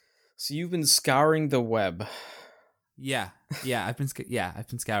So you've been scouring the web. Yeah, I've been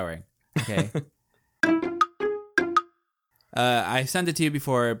scouring. Okay. I sent it to you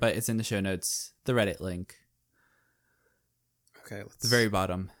before, but it's in the show notes. The Reddit link. Okay, The very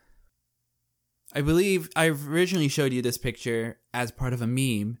bottom. I believe I originally showed you this picture as part of a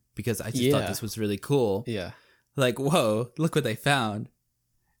meme because I just thought this was really cool. Yeah. Like, whoa, look what they found.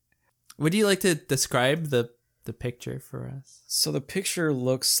 Would you like to describe the picture for us? So the picture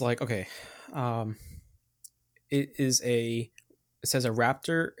looks like, okay, it says a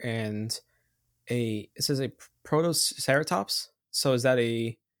raptor and it says a protoceratops. So is that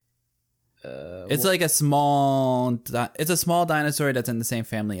it's like a small dinosaur that's in the same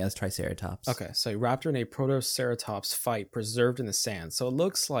family as Triceratops. Okay, so a raptor and a protoceratops fight preserved in the sand. So it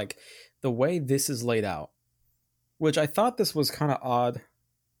looks like the way this is laid out, which I thought this was kind of odd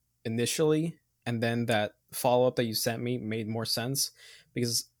initially, and then that follow-up that you sent me made more sense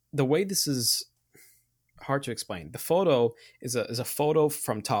because the way this is hard to explain. The photo is a photo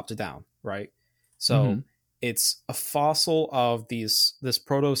from top to down, right? So it's a fossil of this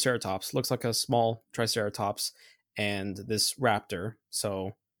protoceratops, looks like a small triceratops, and this raptor.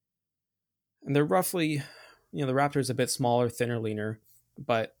 So, and they're roughly, the raptor is a bit smaller, thinner, leaner,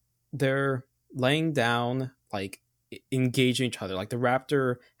 but they're laying down, like engaging each other. Like the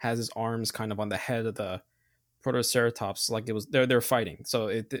raptor has his arms kind of on the head of the protoceratops, like it was they're fighting. So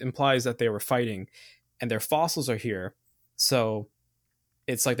it implies that they were fighting, and their fossils are here. So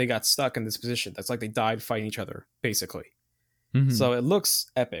it's like they got stuck in this position. That's like they died fighting each other, basically. So it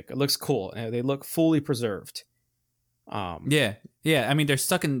looks epic. It looks cool, and they look fully preserved. Yeah. I mean, they're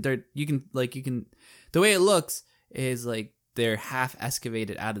stuck in there. You can the way it looks is like they're half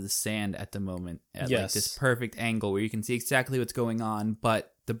excavated out of the sand at the moment at like this perfect angle where you can see exactly what's going on,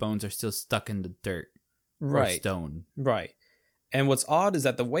 but the bones are still stuck in the dirt or stone. Right. And what's odd is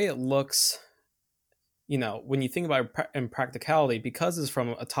that the way it looks, when you think about it in practicality, because it's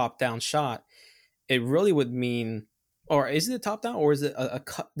from a top-down shot, it really would mean, or is it a top-down, or is it a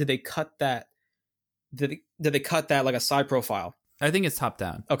cut? Did they cut that? Did they cut that like a side profile? I think it's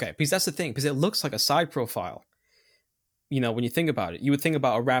top-down. Okay, because that's the thing, because it looks like a side profile. When you think about it, you would think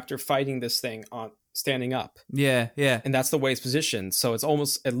about a raptor fighting this thing on standing up. Yeah. And that's the way it's positioned. So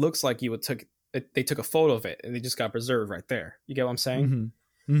it looks like they took a photo of it and they just got preserved right there. You get what I'm saying?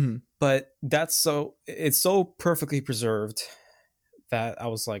 But it's so perfectly preserved that I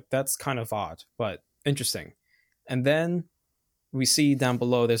was like, that's kind of odd, but interesting. And then we see down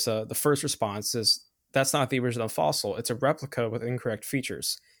below, there's the first response is, that's not the original fossil. It's a replica with incorrect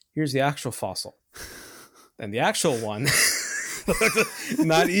features. Here's the actual fossil. And the actual one,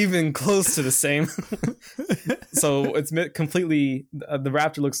 not even close to the same. So it's completely, the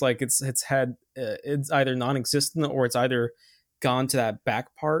raptor looks like its head, it's either non-existent or it's either gone to that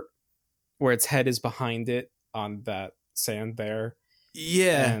back part where its head is behind it on that sand there.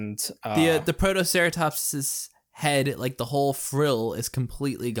 Yeah. And the protoceratops's head, like the whole frill is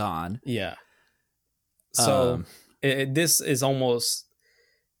completely gone. Yeah. So this is almost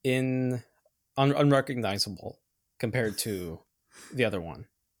unrecognizable compared to the other one.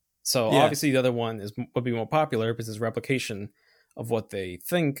 So obviously the other one would be more popular because it's replication of what they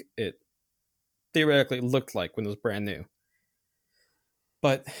think it theoretically looked like when it was brand new.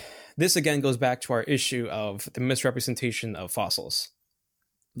 But this again goes back to our issue of the misrepresentation of fossils.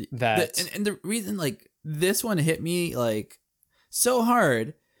 And the reason like this one hit me like so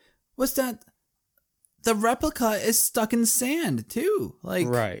hard was that the replica is stuck in sand too. Like,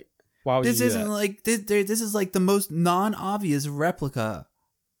 right. Why would this you do isn't that? like this is like the most non-obvious replica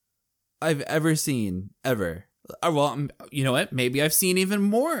I've ever seen ever. Well, you know what? Maybe I've seen even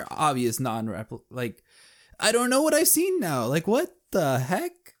more obvious non-replica. Like, I don't know what I've seen now. Like, what the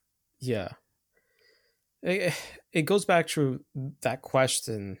heck? Yeah. It goes back to that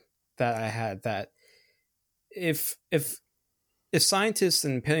question that I had, that if scientists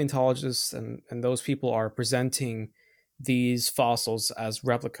and paleontologists and those people are presenting these fossils as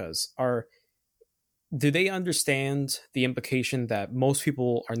replicas, do they understand the implication that most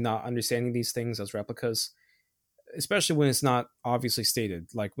people are not understanding these things as replicas, especially when it's not obviously stated?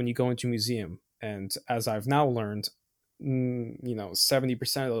 Like when you go into a museum, and as I've now learned,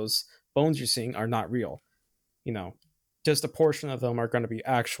 70% of those bones you're seeing are not real. Just a portion of them are going to be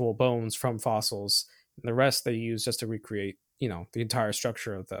actual bones from fossils, and the rest they use just to recreate the entire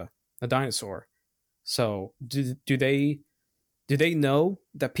structure of the dinosaur. So do they know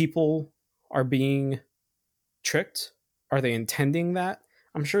that people are being tricked? Are they intending that?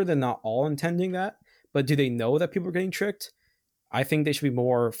 I'm sure they're not all intending that, but do they know that people are getting tricked? I think they should be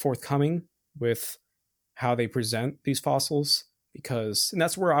more forthcoming with how they present these fossils and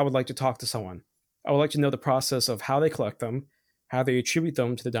that's where I would like to talk to someone. I would like to know the process of how they collect them, how they attribute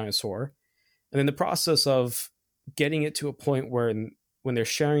them to the dinosaur, and then the process of getting it to a point where when they're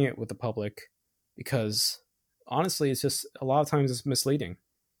sharing it with the public, because honestly, it's just a lot of times it's misleading.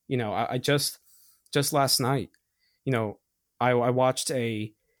 I just last night, I watched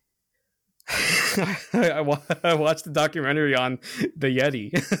a I watched the documentary on the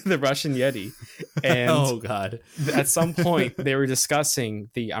Yeti, the Russian Yeti, and oh god, at some point they were discussing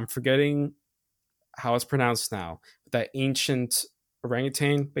I'm forgetting how it's pronounced now, that ancient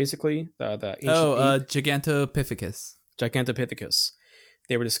orangutan, basically the ancient Gigantopithecus.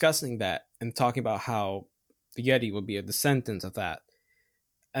 They were discussing that and talking about how the Yeti would be a descendant of that,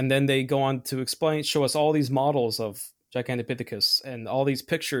 and then they go on to show us all these models of Gigantopithecus and all these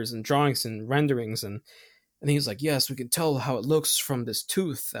pictures and drawings and renderings, and he was like, yes, we can tell how it looks from this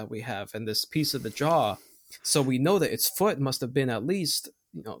tooth that we have and this piece of the jaw, so we know that its foot must have been at least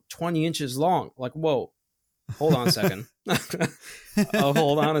 20 inches long. Like, whoa, hold on a second.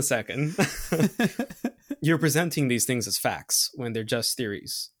 Hold on a second. You're presenting these things as facts when they're just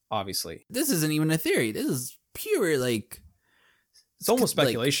theories, obviously. This isn't even a theory. This is pure, it's almost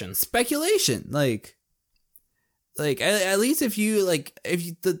speculation. Speculation. At least if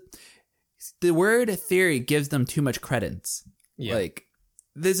the word theory gives them too much credence. Yeah.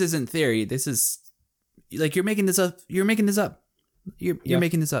 This isn't theory. This is you're making this up. You're making this up. You're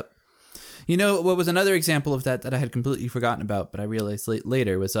making this up. What was another example of that I had completely forgotten about, but I realized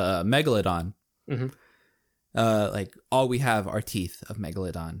later was Megalodon. Mm-hmm. All we have are teeth of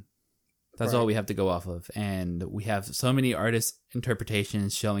Megalodon. That's all we have to go off of. And we have so many artist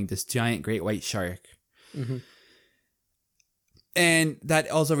interpretations showing this giant great white shark. Mm-hmm. And that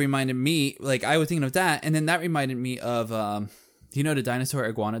also reminded me, I was thinking of that. And then that reminded me of, do you know the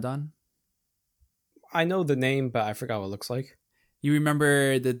dinosaur Iguanodon? I know the name, but I forgot what it looks like. You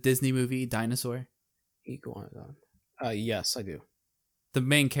remember the Disney movie Dinosaur? Iguanodon. Yes, I do. The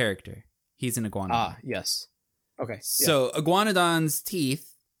main character. He's an iguanodon. Ah, yes. Okay. So Iguanodon's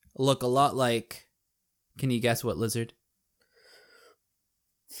teeth look a lot like... Can you guess what lizard?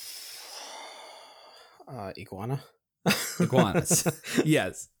 Iguana? Iguanas.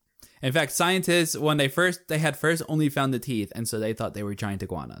 Yes. In fact, scientists, when they had only found the teeth, and so they thought they were giant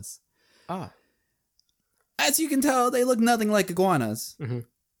iguanas. Ah. As you can tell, they look nothing like iguanas. Mm-hmm.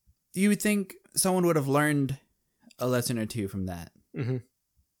 You would think someone would have learned a lesson or two from that. Mm-hmm.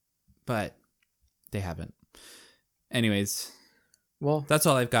 But they haven't. Anyways, well, that's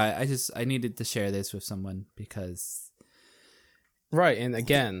all I've got. I needed to share this with someone because... Right, and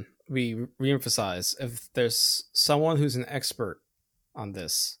again, we reemphasize, if there's someone who's an expert on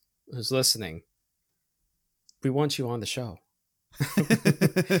this, who's listening, we want you on the show.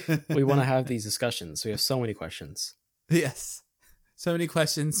 We want to have these discussions. We have so many questions. Yes. So many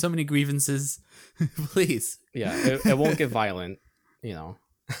questions, so many grievances. Please. Yeah, it won't get violent, Not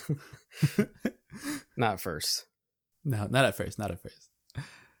at first. No, not at first.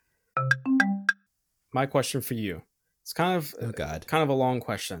 My question for you. It's kind of a long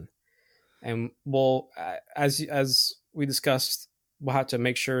question. And as we discussed, we'll have to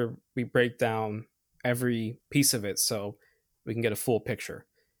make sure we break down every piece of it so we can get a full picture.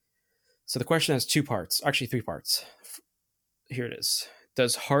 So the question has 2 parts, actually 3 parts. Here it is.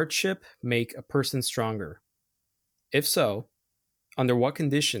 Does hardship make a person stronger? If so, under what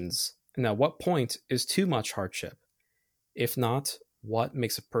conditions and at what point is too much hardship? If not, what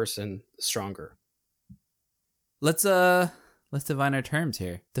makes a person stronger? Let's define our terms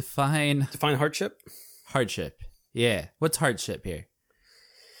here. Define hardship? Hardship. Yeah. What's hardship here?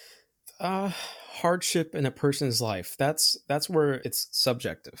 Hardship in a person's life. That's where it's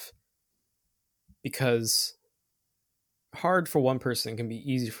subjective. Because hard for one person can be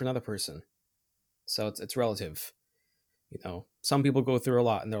easy for another person. So it's relative. Some people go through a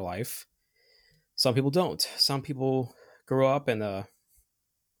lot in their life. Some people don't. Some people grow up in a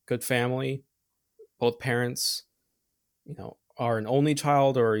good family. Both parents, are an only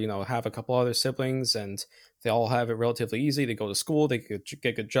child or, have a couple other siblings and they all have it relatively easy. They go to school, they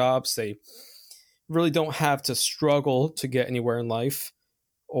get good jobs. They really don't have to struggle to get anywhere in life,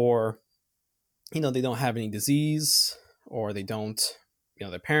 or, they don't have any disease, or they don't,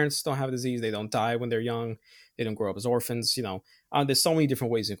 their parents don't have a disease. They don't die when they're young. They don't grow up as orphans. There's so many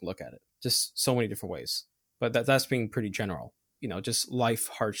different ways you can look at it. Just so many different ways. But that's being pretty general, just life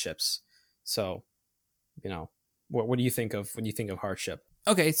hardships. So, what do you think of when you think of hardship?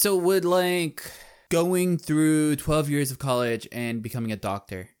 Okay, so would going through 12 years of college and becoming a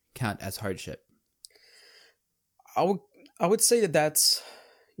doctor count as hardship? I would say that's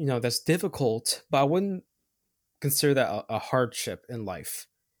difficult, but I wouldn't consider that a hardship in life.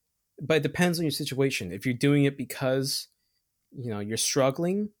 But it depends on your situation. If you're doing it because, you're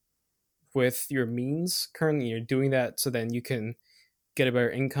struggling with your means currently, you're doing that so then you can get a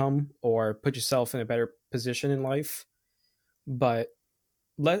better income or put yourself in a better position in life. But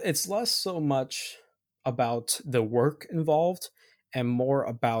it's less so much about the work involved and more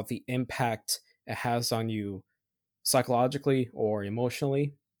about the impact it has on you psychologically or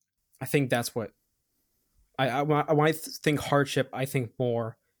emotionally. I think that's what when I think hardship, I think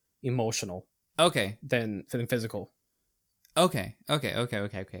more emotional. Okay. Than physical. Okay.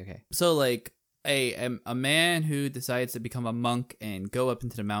 So like a man who decides to become a monk and go up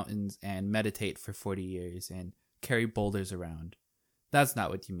into the mountains and meditate for 40 years and carry boulders around. That's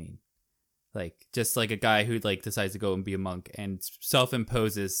not what you mean. Like just like a guy who like decides to go and be a monk and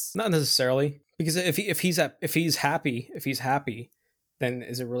self-imposes. Not necessarily, because if he's happy, then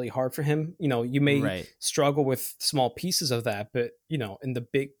is it really hard for him? You may struggle with small pieces of that, but in the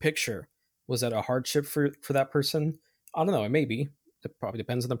big picture, was that a hardship for that person? I don't know. It may be. It probably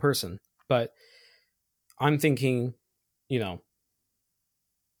depends on the person, but I'm thinking, a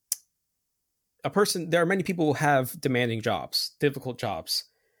person. There are many people who have demanding jobs, difficult jobs.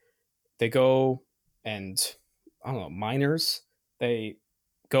 They go and, I don't know, miners. They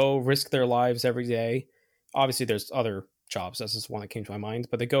go risk their lives every day. Obviously, there's other jobs. That's just one that came to my mind.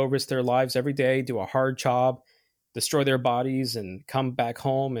 But they go risk their lives every day, do a hard job, destroy their bodies, and come back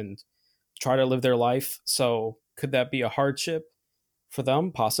home and try to live their life. So could that be a hardship for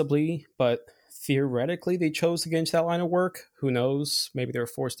them? Possibly. But theoretically, they chose to get into that line of work. Who knows? Maybe they were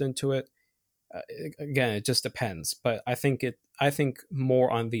forced into it. Again, it just depends. But I think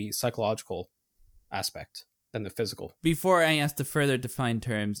more on the psychological aspect than the physical. Before I ask the further defined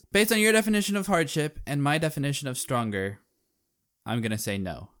terms, based on your definition of hardship and my definition of stronger, I'm going to say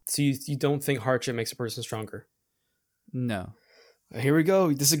no. So you don't think hardship makes a person stronger? No. Here we go.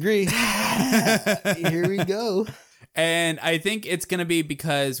 We disagree. Here we go. And I think it's going to be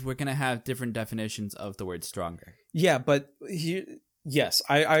because we're going to have different definitions of the word stronger. Yeah, but yes,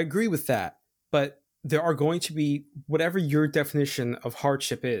 I agree with that. But there are going to be, whatever your definition of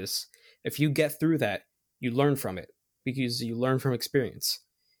hardship is, if you get through that, you learn from it because you learn from experience.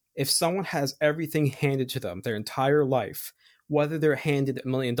 If someone has everything handed to them their entire life, whether they're handed $1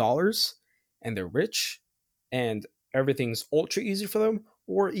 million and they're rich and everything's ultra easy for them,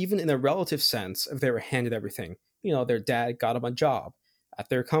 or even in a relative sense, if they were handed everything, their dad got them a job at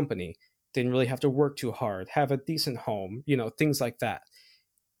their company, didn't really have to work too hard, have a decent home, things like that.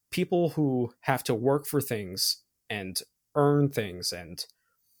 People who have to work for things and earn things and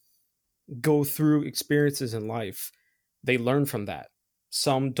go through experiences in life, they learn from that.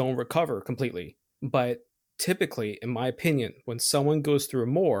 Some don't recover completely, but typically, in my opinion, when someone goes through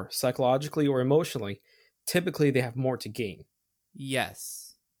more psychologically or emotionally, typically they have more to gain.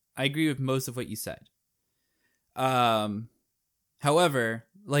 Yes, I agree with most of what you said. However,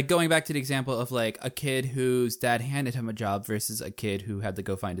 like going back to the example of like a kid whose dad handed him a job versus a kid who had to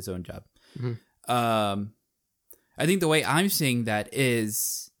go find his own job. Mm-hmm. I think the way I'm seeing that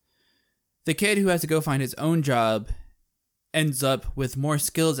is the kid who has to go find his own job ends up with more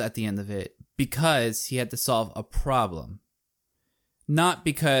skills at the end of it because he had to solve a problem, not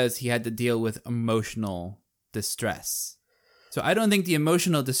because he had to deal with emotional distress. So I don't think the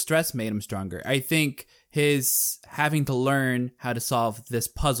emotional distress made him stronger. I think his having to learn how to solve this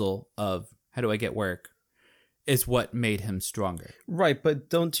puzzle of how do I get work is what made him stronger. Right, but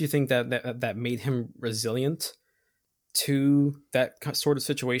don't you think that made him resilient to that sort of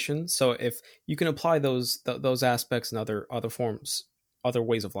situation? So if you can apply those aspects in other forms, other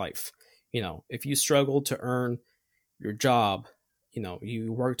ways of life, if you struggled to earn your job,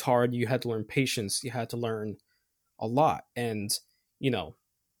 you worked hard, you had to learn patience, you had to learn a lot, and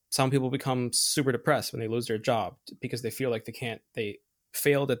some people become super depressed when they lose their job because they feel like they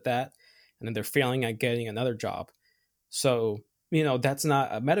failed at that, and then they're failing at getting another job. So that's not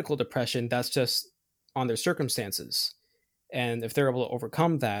a medical depression, that's just on their circumstances. And if they're able to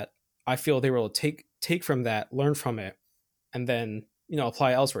overcome that, I feel they were able to take from that, learn from it, and then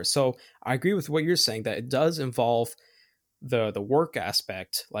apply elsewhere. So I agree with what you're saying, that it does involve the work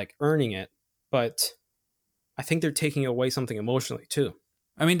aspect, like earning it, but I think they're taking away something emotionally too.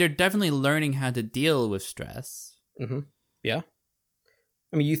 I mean, they're definitely learning how to deal with stress. Mm-hmm. Yeah.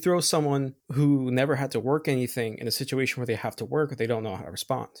 I mean, you throw someone who never had to work anything in a situation where they have to work, they don't know how to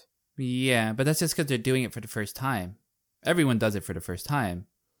respond. Yeah, but that's just because they're doing it for the first time. Everyone does it for the first time.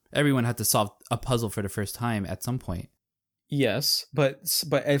 Everyone had to solve a puzzle for the first time at some point. Yes, but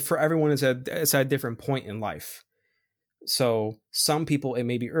for everyone, it's at a different point in life. So some people, it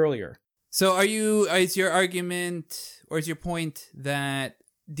may be earlier. So is your argument or is your point that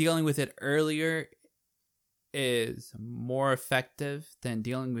dealing with it earlier is more effective than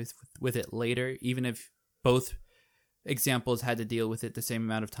dealing with it later, even if both examples had to deal with it the same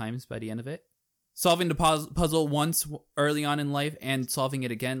amount of times by the end of it? Solving the puzzle once early on in life and solving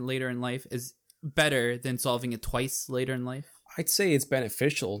it again later in life is better than solving it twice later in life? I'd say it's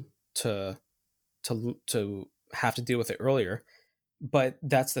beneficial to have to deal with it earlier, but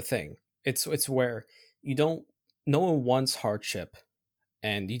that's the thing. It's where no one wants hardship,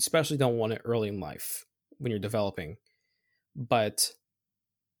 and you especially don't want it early in life when you're developing. But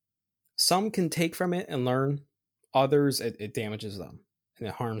some can take from it and learn, others it damages them and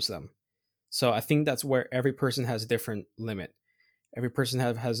it harms them. So I think that's where every person has a different limit. Every person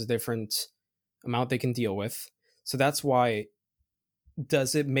has a different amount they can deal with. So that's why,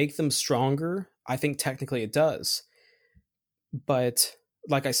 does it make them stronger? I think technically it does. But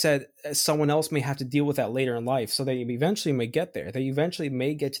like I said, someone else may have to deal with that later in life. So they eventually may get there. They eventually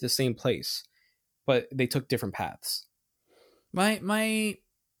may get to the same place, but they took different paths. My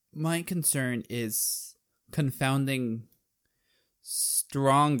concern is confounding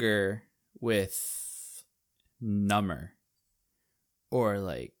stronger with number, or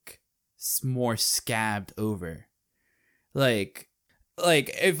like more scabbed over. Like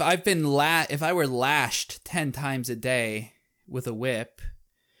if I were lashed 10 times a day with a whip,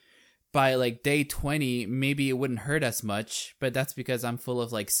 by like day 20 maybe it wouldn't hurt as much, but that's because I'm full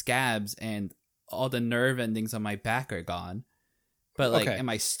of like scabs and all the nerve endings on my back are gone. But like, Am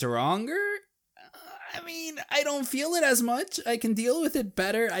I stronger? I mean, I don't feel it as much. I can deal with it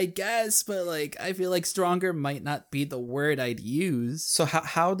better, I guess, but like I feel like stronger might not be the word I'd use. So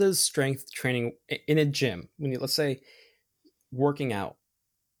how does strength training in a gym, when you, let's say, working out,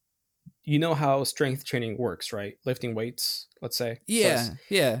 you know how strength training works, right? Lifting weights, let's say. Yeah,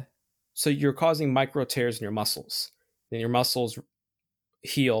 yeah. So you're causing micro tears in your muscles. Then your muscles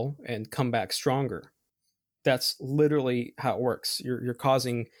heal and come back stronger. That's literally how it works. You're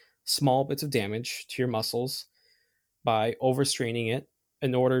causing small bits of damage to your muscles by overstraining it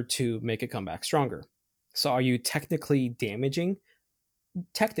in order to make it come back stronger. So are you technically damaging?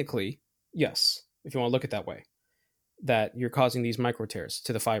 Technically, yes, if you want to look at it that way, that you're causing these micro tears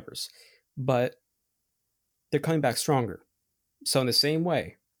to the fibers, but they're coming back stronger. So in the same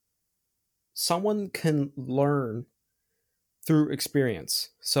way, someone can learn through experience.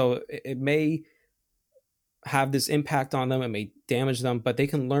 So it may have this impact on them, it may damage them, but they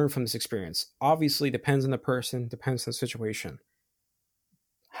can learn from this experience. Obviously, depends on the person, depends on the situation.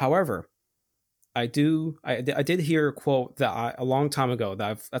 However, I did hear a quote that a long time ago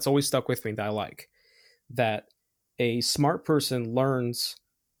that's always stuck with me, that I like, that a smart person learns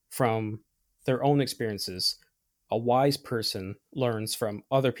from their own experiences. A wise person learns from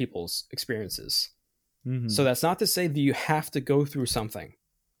other people's experiences. Mm-hmm. So that's not to say that you have to go through something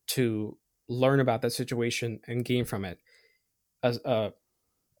to learn about that situation and gain from it. As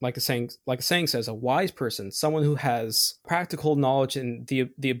like the saying says, a wise person, someone who has practical knowledge and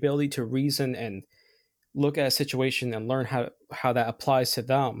the ability to reason and look at a situation and learn how that applies to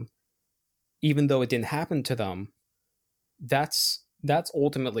them, even though it didn't happen to them. That's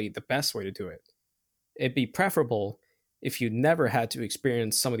ultimately the best way to do it. It'd be preferable if you never had to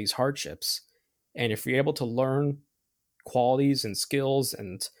experience some of these hardships, and if you're able to learn qualities and skills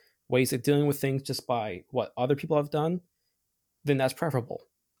and ways of dealing with things just by what other people have done, then that's preferable.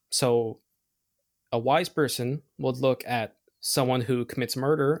 So a wise person would look at someone who commits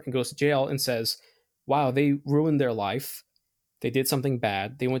murder and goes to jail and says, wow, they ruined their life. They did something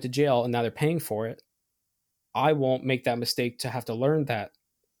bad. They went to jail and now they're paying for it. I won't make that mistake to have to learn that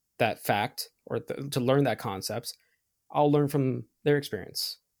fact or to learn that concept. I'll learn from their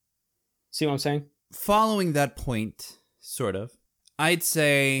experience. See what I'm saying? Following that point, sort of, I'd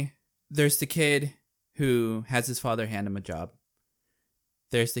say there's the kid who has his father hand him a job.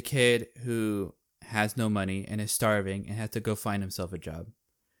 There's the kid who has no money and is starving and has to go find himself a job.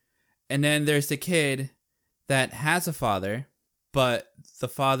 And then there's the kid that has a father, but the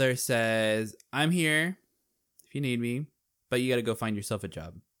father says, I'm here if you need me, but you got to go find yourself a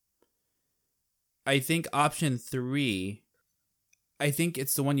job. I think option 3, I think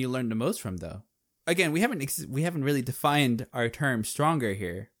it's the one you learn the most from, though. Again, we haven't really defined our term stronger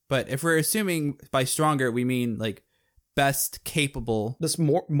here, but if we're assuming by stronger we mean like best capable, just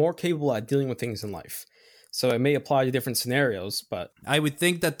more capable at dealing with things in life. So it may apply to different scenarios, but I would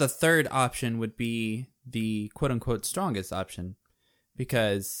think that the third option would be the quote unquote strongest option,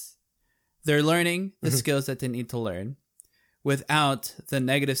 because they're learning the skills that they need to learn without the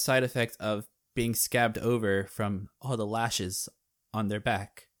negative side effect of being scabbed over from all the lashes on their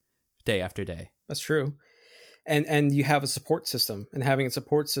back. day after day. That's true. And you have a support system, and having a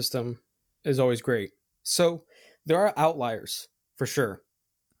support system is always great. So there are outliers for sure.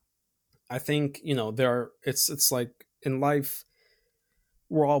 I think, it's like in life,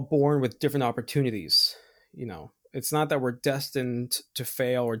 we're all born with different opportunities. It's not that we're destined to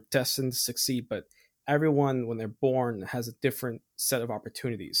fail or destined to succeed, but everyone, when they're born, has a different set of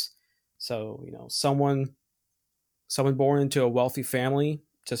opportunities. So, someone born into a wealthy family,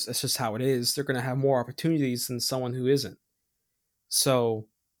 it's just how it is. They're going to have more opportunities than someone who isn't. So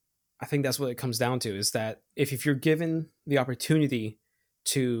I think that's what it comes down to, is that if you're given the opportunity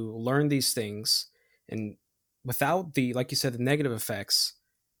to learn these things, and without the, like you said, the negative effects,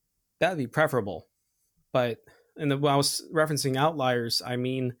 that'd be preferable. But when I was referencing outliers, I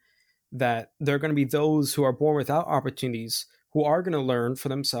mean that there are going to be those who are born without opportunities who are going to learn for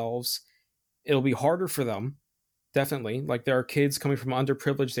themselves. It'll be harder for them, definitely. Like, there are kids coming from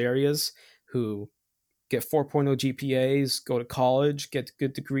underprivileged areas who get 4.0 GPAs, go to college, get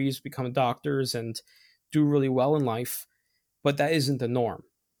good degrees, become doctors, and do really well in life. But that isn't the norm,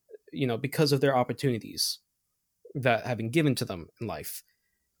 because of their opportunities that have been given to them in life.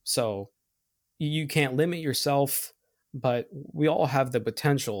 So you can't limit yourself, but we all have the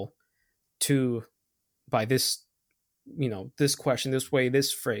potential to, by this, this question, this way,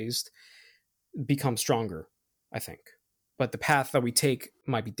 this phrased, become stronger, I think. But the path that we take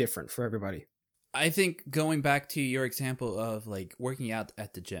might be different for everybody. I think going back to your example of like working out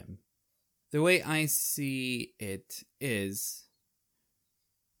at the gym, the way I see it is,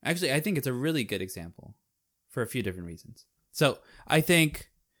 actually, I think it's a really good example for a few different reasons. So I think,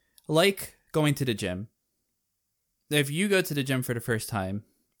 like going to the gym, if you go to the gym for the first time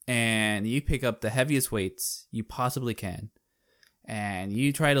and you pick up the heaviest weights you possibly can and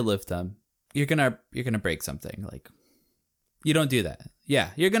you try to lift them, you're gonna break something. Like, you don't do that.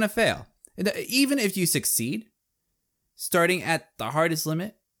 Yeah, you're gonna fail. Even if you succeed, starting at the hardest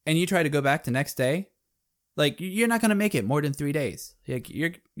limit, and you try to go back the next day, like, you're not gonna make it more than 3 days. Like,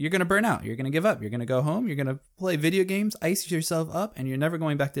 you're gonna burn out. You're gonna give up. You're gonna go home. You're gonna play video games, ice yourself up, and you're never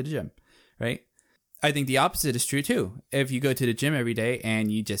going back to the gym, right? I think the opposite is true too. If you go to the gym every day and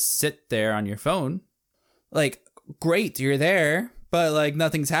you just sit there on your phone, like, great, you're there, but like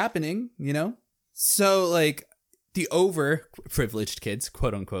nothing's happening, So like the overprivileged kids,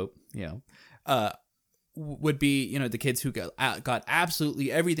 quote unquote, would be, the kids who got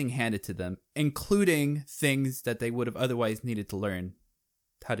absolutely everything handed to them, including things that they would have otherwise needed to learn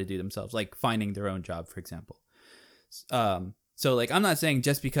how to do themselves, like finding their own job, for example. So like, I'm not saying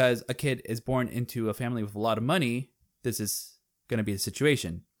just because a kid is born into a family with a lot of money, this is going to be the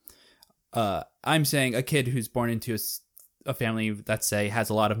situation. I'm saying a kid who's born into a family, let's say, has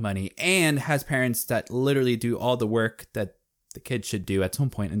a lot of money and has parents that literally do all the work that the kid should do at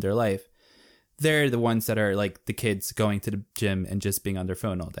some point in their life, they're the ones that are like the kids going to the gym and just being on their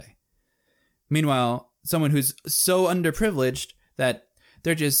phone all day. Meanwhile, someone who's so underprivileged that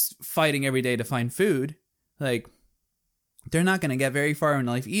they're just fighting every day to find food, like, they're not going to get very far in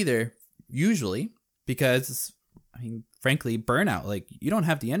life either, usually, because, frankly, burnout. Like, you don't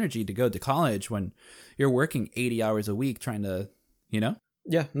have the energy to go to college when you're working 80 hours a week trying to,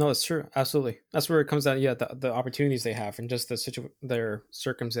 Yeah, no, it's true. Absolutely. That's where it comes down. Yeah, the opportunities they have and just their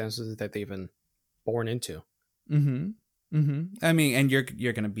circumstances that they've been born into. Mm-hmm. Mm-hmm. And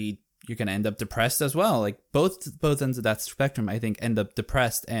you're gonna end up depressed as well. Like, both ends of that spectrum, I think, end up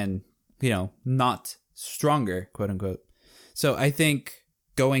depressed and, not stronger, quote unquote. So I think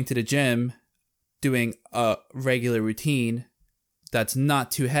going to the gym, doing a regular routine that's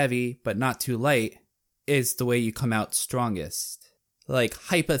not too heavy but not too light, is the way you come out strongest. Like,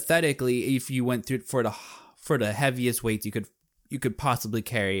 hypothetically, if you went through for the heaviest weights you could possibly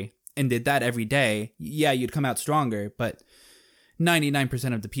carry and did that every day, yeah, you'd come out stronger. But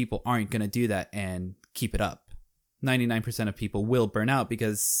 99% of the people aren't going to do that and keep it up. 99% of people will burn out,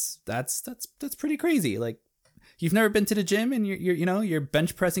 because that's pretty crazy. Like, you've never been to the gym and you're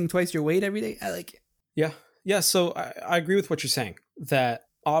bench pressing twice your weight every day. Yeah. So I agree with what you're saying, that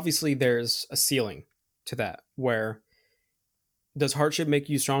obviously there's a ceiling to that, where does hardship make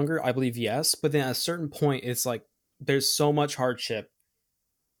you stronger? I believe yes. But then at a certain point, it's like, there's so much hardship,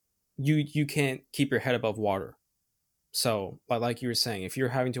 you can't keep your head above water. So, like you were saying, if you're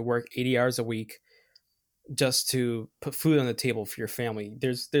having to work 80 hours a week just to put food on the table for your family,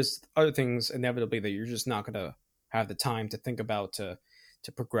 there's other things inevitably that you're just not going to have the time to think about to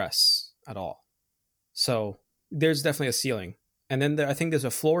progress at all. So there's definitely a ceiling. And then I think there's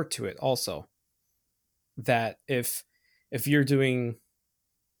a floor to it also, that if you're doing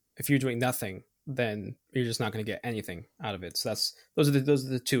nothing, then you're just not going to get anything out of it. So those are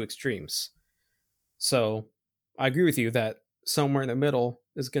the two extremes. So I agree with you that somewhere in the middle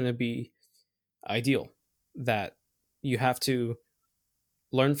is going to be ideal, that you have to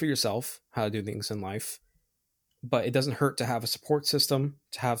learn for yourself how to do things in life, but it doesn't hurt to have a support system,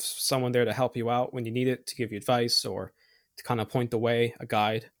 to have someone there to help you out when you need it, to give you advice or to kind of point the way, a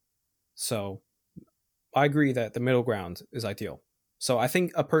guide. So I agree that the middle ground is ideal. So I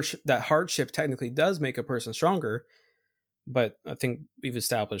think that hardship technically does make a person stronger, but I think we've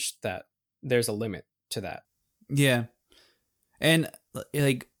established that there's a limit to that. Yeah. And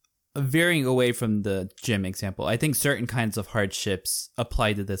like veering away from the gym example, I think certain kinds of hardships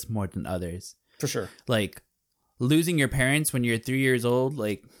apply to this more than others. For sure. Like losing your parents when you're 3 years old,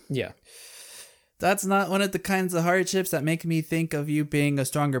 like, yeah, that's not one of the kinds of hardships that make me think of you being a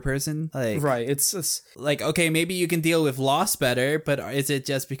stronger person. Like, right. It's like, okay, maybe you can deal with loss better, but is it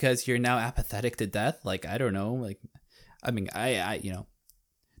just because you're now apathetic to death? Like, I don't know. Like, I mean, I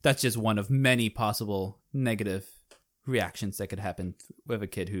that's just one of many possible negative reactions that could happen with a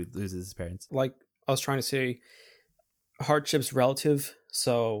kid who loses his parents. Like I was trying to say, hardship's relative.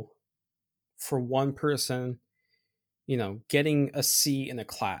 So for one person, getting a C in a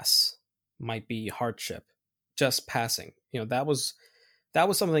class might be hardship. Just passing, that was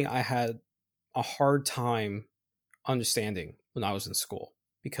something I had a hard time understanding when I was in school,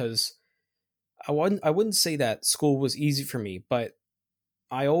 because I wouldn't say that school was easy for me, but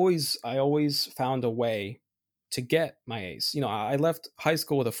I always found a way to get my A's. I left high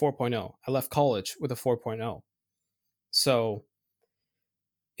school with a 4.0. I left college with a 4.0. So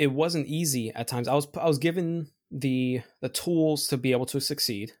it wasn't easy at times. I was given the tools to be able to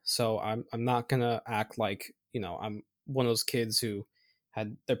succeed. So I'm not gonna act like I'm one of those kids who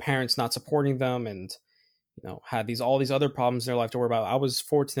had their parents not supporting them and had all these other problems in their life to worry about. I was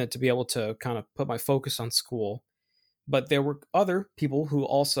fortunate to be able to kind of put my focus on school, but there were other people who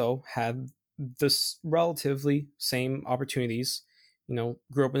also had this relatively same opportunities.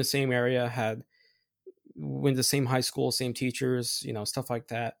 Grew up in the same area, went to the same high school, same teachers, stuff like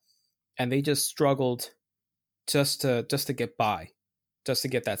that, and they just struggled just to get by, just to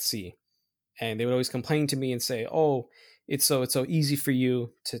get that C. And they would always complain to me and say, "Oh, it's so easy for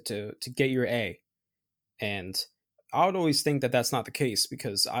you to get your A." And I would always think that that's not the case,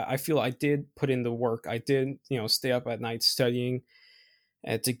 because I feel I did put in the work. I did, stay up at night studying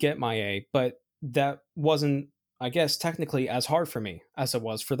to get my A, but that wasn't, I guess, technically as hard for me as it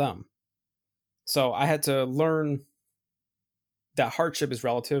was for them. So I had to learn that hardship is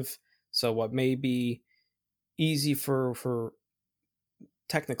relative. So what may be easy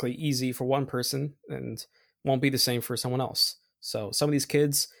technically easy for one person and won't be the same for someone else. So some of these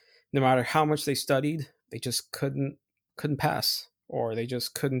kids, no matter how much they studied, they just couldn't pass, or they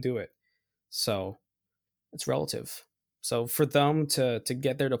just couldn't do it. So it's relative. So for them to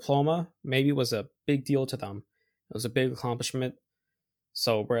get their diploma, maybe it was a big deal to them. It was a big accomplishment.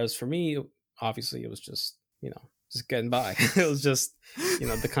 So whereas for me, obviously it was just, just getting by. It was just,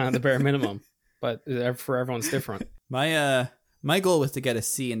 the kind of the bare minimum. But for everyone's different. My goal was to get a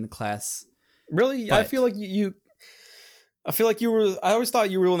C in the class. Really? But I feel like you were. I always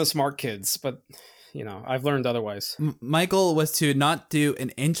thought you were one of the smart kids, but I've learned otherwise. My goal was to not do an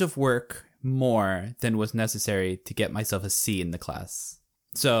inch of work more than was necessary to get myself a C in the class.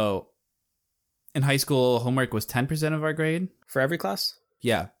 So in high school, homework was 10% of our grade. For every class?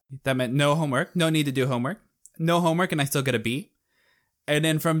 Yeah. That meant no homework, no need to do homework. No homework, and I still get a B. And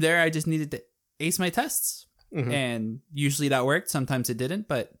then from there, I just needed to ace my tests. Mm-hmm. And usually that worked. Sometimes it didn't,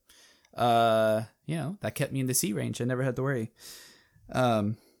 but that kept me in the C range. I never had to worry.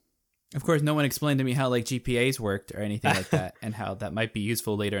 Of course, no one explained to me how like GPAs worked or anything like that, and how that might be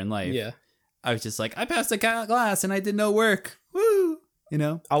useful later in life. Yeah, I was just like, I passed the class and I did no work. Woo!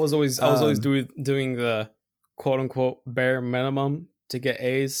 I was always doing the quote unquote bare minimum to get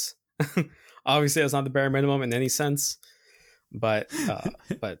A's. Obviously, that's not the bare minimum in any sense, but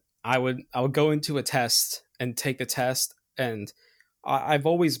I would go into a test and take the test, and I've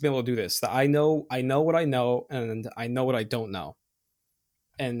always been able to do this. That I know what I know, and I know what I don't know.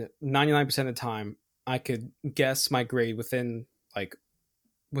 And 99% of the time, I could guess my grade within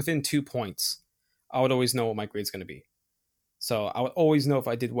 2 points. I would always know what my grade's going to be. So I would always know if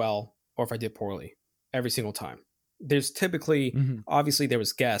I did well or if I did poorly every single time. There's typically, obviously there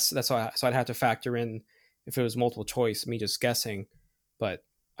was guess. That's why, so I'd have to factor in if it was multiple choice, me just guessing. But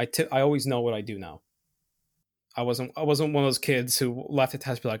I always know what I do know. I wasn't one of those kids who left the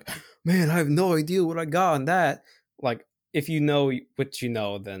test be like, man, I have no idea what I got on that. Like, if you know what you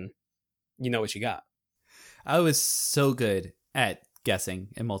know, then you know what you got. I was so good at guessing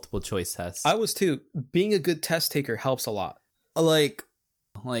in multiple choice tests. I was too. Being a good test taker helps a lot. Like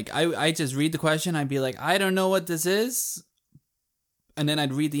I just read the question. I'd be like, I don't know what this is. And then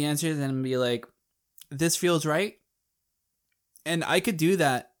I'd read the answers and be like, this feels right. And I could do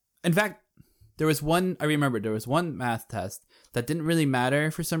that. In fact, I remember there was one math test that didn't really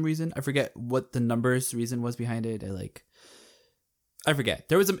matter for some reason. I forget what the numbers reason was behind it. I forget.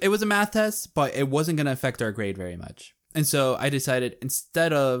 It was a math test, but it wasn't going to affect our grade very much. And so I decided,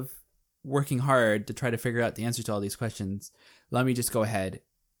 instead of working hard to try to figure out the answer to all these questions, let me just go ahead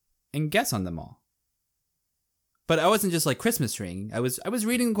and guess on them all. But I wasn't just like Christmas treeing. I was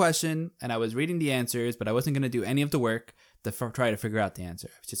reading the question and I was reading the answers, but I wasn't going to do any of the work to try to figure out the answer.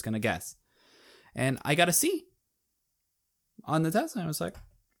 I was just going to guess. And I got a C on the test. And I was like,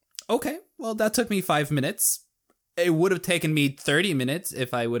 okay, well, that took me 5 minutes. It would have taken me 30 minutes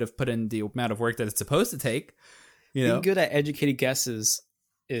if I would have put in the amount of work that it's supposed to take. Being good at educated guesses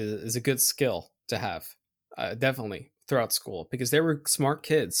is a good skill to have, definitely, throughout school. Because there were smart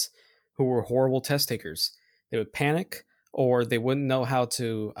kids who were horrible test takers. They would panic, or they wouldn't know how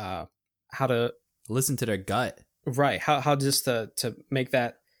to listen to their gut. Right. How just to make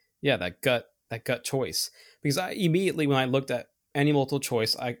that gut choice. Because I immediately, when I looked at any multiple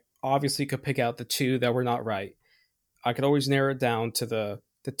choice, I obviously could pick out the two that were not right. I could always narrow it down to the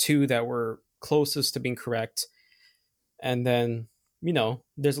two that were closest to being correct. And then,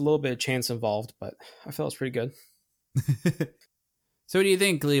 there's a little bit of chance involved, but I felt it was pretty good. So what do you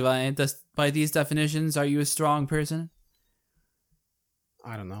think, Levi? By these definitions, are you a strong person?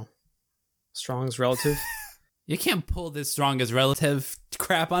 I don't know. Strong is relative. You can't pull this strong is relative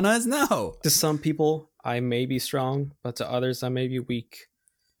crap on us, no. To some people, I may be strong, but to others, I may be weak.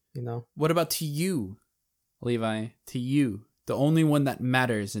 What about to you, Levi? To you, the only one that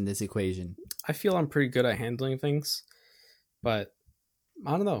matters in this equation. I feel I'm pretty good at handling things, but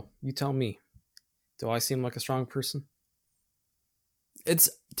I don't know. You tell me. Do I seem like a strong person? It's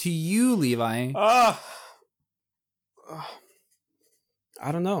to you, Levi. I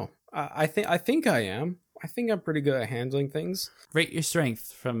don't know. I think I am. I think I'm pretty good at handling things. Rate your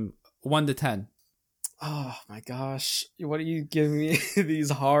strength from 1 to 10. Oh my gosh. What are you giving me these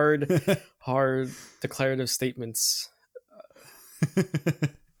hard declarative statements?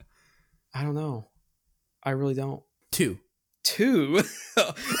 I don't know. I really don't. 2. 2?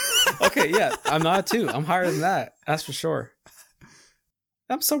 Okay, yeah. I'm not a 2. I'm higher than that. That's for sure.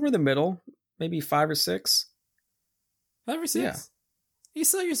 I'm somewhere in the middle. Maybe 5 or 6. 5 or 6? Yeah. You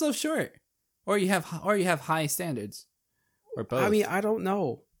sell yourself short. Or you have high standards. Or both. I mean, I don't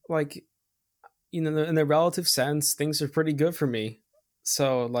know. Like, in the relative sense, things are pretty good for me.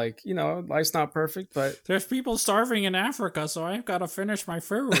 So, like, life's not perfect, but there's people starving in Africa, so I've got to finish my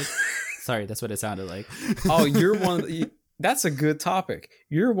food. Sorry, that's what it sounded like. Oh, that's a good topic.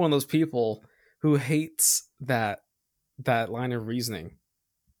 You're one of those people who hates that line of reasoning.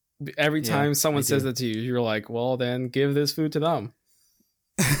 Every time someone says that to you, you're like, well, then give this food to them.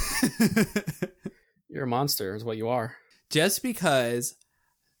 You're a monster is what you are. Just because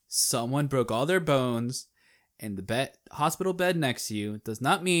someone broke all their bones in the hospital bed next to you does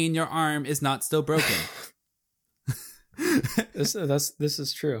not mean your arm is not still broken. This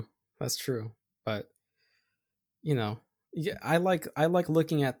is true. That's true. But I like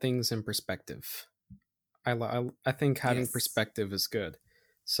looking at things in perspective. I think having perspective is good.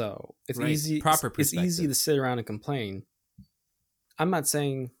 So it's easy. Proper perspective. It's easy to sit around and complain. I'm not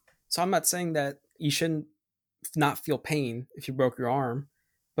saying that you shouldn't not feel pain if you broke your arm,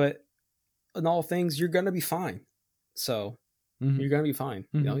 but in all things, you're gonna be fine. So you're gonna be fine.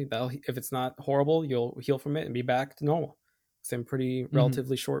 Mm-hmm. If it's not horrible, you'll heal from it and be back to normal within pretty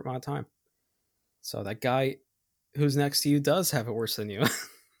relatively short amount of time. So that guy who's next to you does have it worse than you.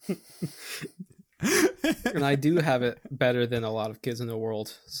 And I do have it better than a lot of kids in the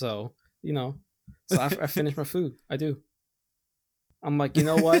world. So, I finish my food. I do. I'm like, you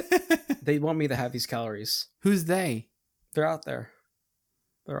know what? They want me to have these calories. Who's they? They're out there.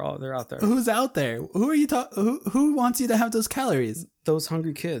 They're out there. Who's out there? Who are you who wants you to have those calories? Those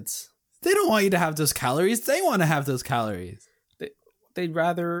hungry kids. They don't want you to have those calories. They want to have those calories. They'd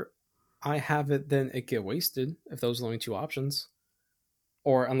rather I have it than it get wasted, if those are the only two options.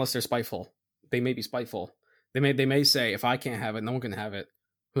 Or unless they're spiteful. They may be spiteful. They may say, if I can't have it, no one can have it.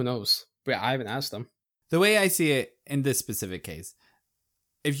 Who knows? But I haven't asked them. The way I see it in this specific case,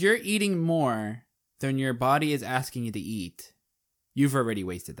 if you're eating more than your body is asking you to eat, you've already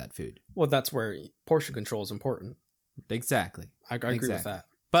wasted that food. Well, that's where portion control is important. Exactly. I agree with that.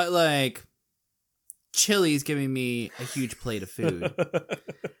 But like, Chili's giving me a huge plate of food.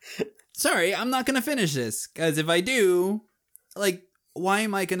 Sorry, I'm not going to finish this. Because if I do, like, why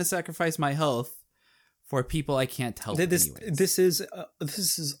am I going to sacrifice my health for people I can't help anyways? This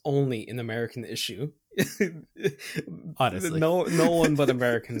is only an American issue. Honestly. No one but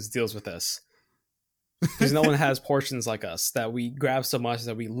Americans deals with this. Because no one has portions like us that we grab so much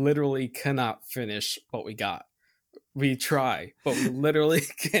that we literally cannot finish what we got. We try, but we literally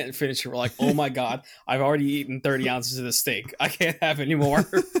can't finish it. We're like, oh my god, I've already eaten 30 ounces of the steak. I can't have any more.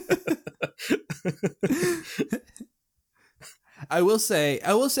 I will say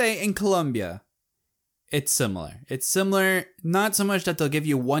in Colombia, it's similar. It's similar, not so much that they'll give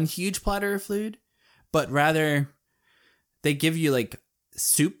you one huge platter of food, but rather they give you like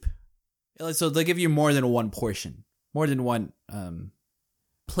soup. So they'll give you more than one portion, more than one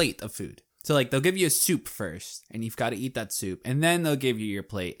plate of food. So like they'll give you a soup first, and you've got to eat that soup, and then they'll give you your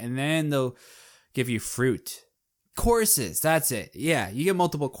plate, and then they'll give you fruit. Courses, that's it. Yeah, you get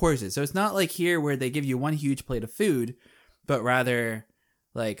multiple courses. So it's not like here where they give you one huge plate of food, but rather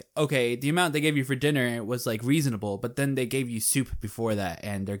like, okay, the amount they gave you for dinner was like reasonable, but then they gave you soup before that,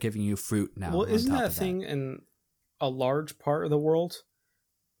 and they're giving you fruit now. Well, isn't that a thing in a large part of the world?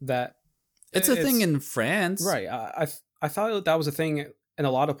 That it's a thing in France, right? I thought that was a thing in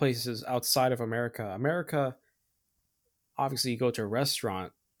a lot of places outside of America. America, obviously, you go to a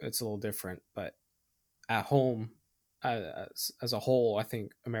restaurant, it's a little different, but at home, as a whole, I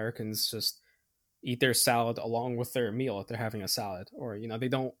think Americans just eat their salad along with their meal if they're having a salad, or they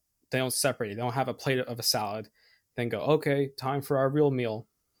don't separate it. They don't have a plate of a salad, then go, okay, time for our real meal.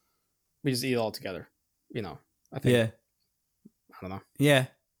 We just eat it all together. I think. Yeah. I don't know.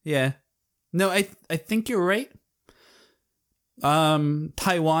 Yeah. No, I think you're right.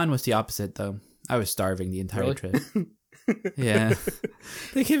 Taiwan was the opposite though. I was starving the entire trip. Yeah.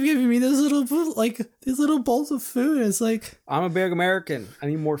 They kept giving me those little bowls of food. It's like, I'm a big American. I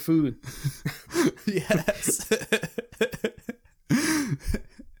need more food. Yes.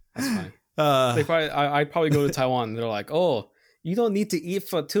 That's funny. I'd probably go to Taiwan and they're like, oh, you don't need to eat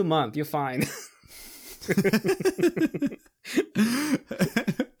for 2 months. You're fine.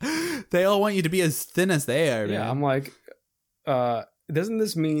 They all want you to be as thin as they are, man. Yeah, I'm like, doesn't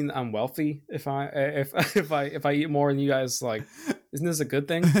this mean I'm wealthy if I eat more than you guys? Like, isn't this a good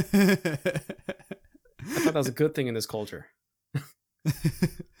thing? I thought that was a good thing in this culture.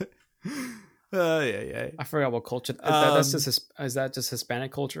 Yeah. I forgot what culture. Is that just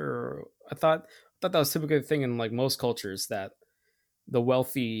Hispanic culture? Or I thought that was typically a thing in like most cultures that the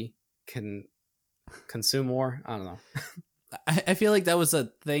wealthy can consume more. I don't know. I feel like that was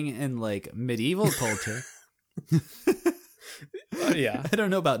a thing in like medieval culture. Yeah, I don't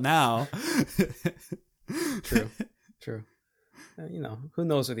know about now. True. Who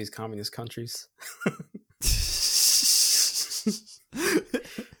knows with these communist countries?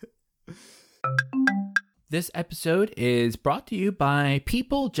 This episode is brought to you by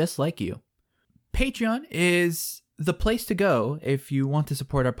people just like you. Patreon is the place to go if you want to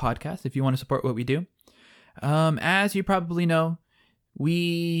support our podcast, if you want to support what we do. As you probably know,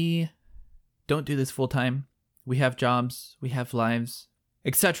 we don't do this full time. We have jobs, we have lives,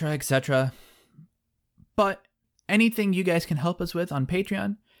 etc., etc. But anything you guys can help us with on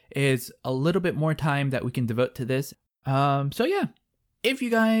Patreon is a little bit more time that we can devote to this. So yeah, if you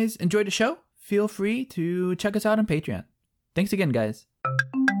guys enjoyed the show, feel free to check us out on Patreon. Thanks again, guys.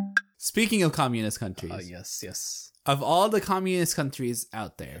 Speaking of communist countries. Yes. Of all the communist countries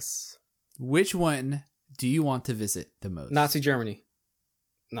out there, which one do you want to visit the most? Nazi Germany.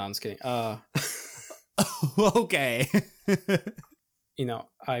 No, I'm just kidding. Okay.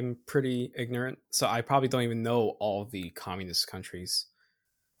 I'm pretty ignorant, so I probably don't even know all the communist countries.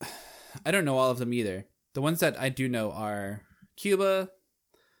 I don't know all of them either. The ones that I do know are Cuba,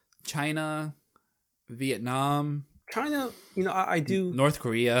 China, Vietnam. China, I do. North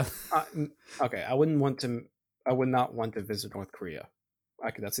Korea. Okay, I would not want to visit North Korea.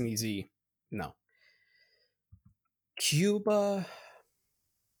 That's an easy no. Cuba,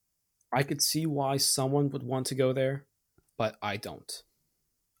 I could see why someone would want to go there, but I don't.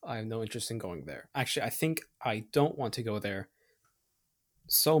 I have no interest in going there. Actually, I think I don't want to go there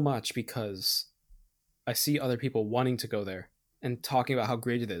so much because I see other people wanting to go there and talking about how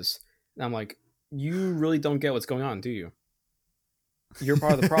great it is. And I'm like, you really don't get what's going on, do you? You're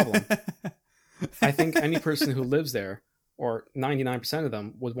part of the problem. I think any person who lives there, or 99% of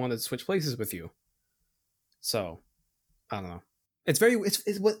them, would want to switch places with you. So, I don't know.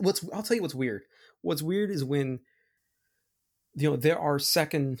 I'll tell you what's weird. What's weird is when, there are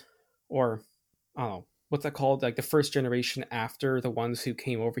second, or I don't know, what's that called? Like the first generation after the ones who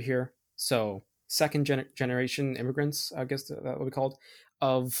came over here. So second generation immigrants, I guess that would be called,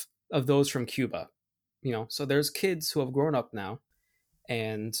 of those from Cuba. So there's kids who have grown up now,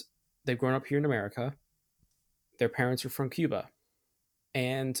 and they've grown up here in America. Their parents are from Cuba,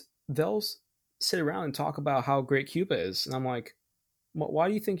 and they'll sit around and talk about how great Cuba is. And I'm like, why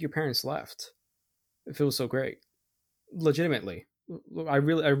do you think your parents left if it was so great? Legitimately. I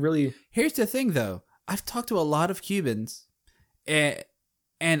really. Here's the thing, though. I've talked to a lot of Cubans, and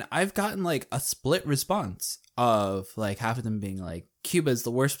I've gotten like a split response of like half of them being like, Cuba is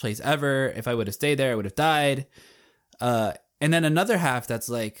the worst place ever. If I would have stayed there, I would have died. And then another half that's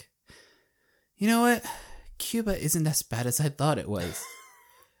like, you know what? Cuba isn't as bad as I thought it was.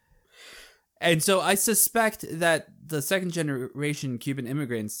 And so I suspect that the second generation Cuban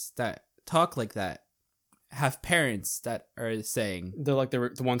immigrants that talk like that have parents that are saying... They're like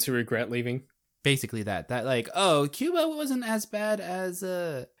the ones who regret leaving? Basically that like, oh, Cuba wasn't as bad as...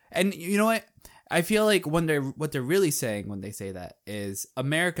 And you know what? I feel like what they're really saying when they say that is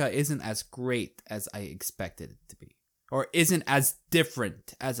America isn't as great as I expected it to be. Or isn't as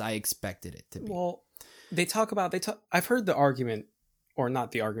different as I expected it to be. Well, I've heard the argument, or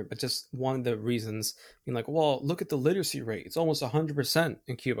not the argument, but just one of the reasons being like, well, look at the literacy rate. It's almost 100%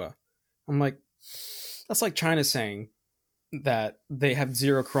 in Cuba. I'm like, that's like China saying that they have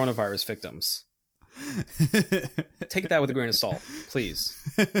 0 coronavirus victims. Take that with a grain of salt, please.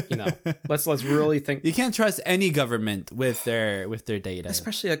 You know, let's really think. You can't trust any government with their data,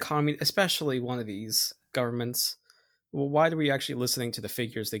 especially one of these governments. Well, why are we actually listening to the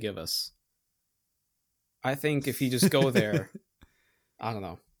figures they give us? I think if you just go there, I don't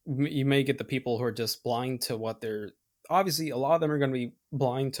know, you may get the people who are just blind to what they're... Obviously, a lot of them are going to be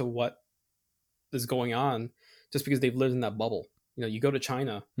blind to what is going on just because they've lived in that bubble. You know, you go to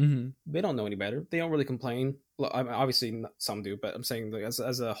China, They don't know any better. They don't really complain. I mean, obviously, some do, but I'm saying like,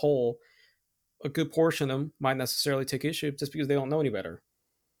 as a whole, a good portion of them might necessarily take issue just because they don't know any better.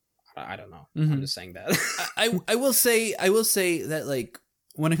 I don't know. I'm just saying that. I will say that like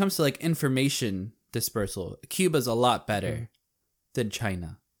when it comes to like information dispersal, Cuba's a lot better than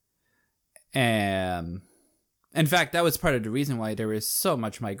China. In fact, that was part of the reason why there was so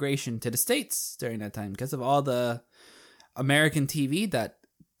much migration to the States during that time, because of all the American TV that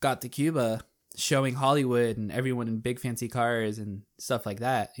got to Cuba showing Hollywood and everyone in big fancy cars and stuff like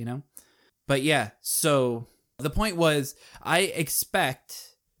that, you know? But yeah, so the point was, I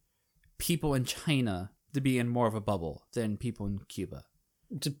expect people in China to be in more of a bubble than people in Cuba.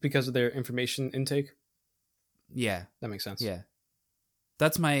 Just because of their information intake? Yeah. That makes sense. Yeah.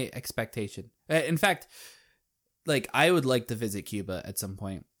 That's my expectation. In fact, like, I would like to visit Cuba at some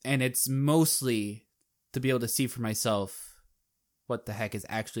point, and it's mostly to be able to see for myself what the heck is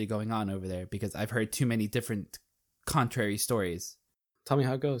actually going on over there, because I've heard too many different contrary stories. Tell me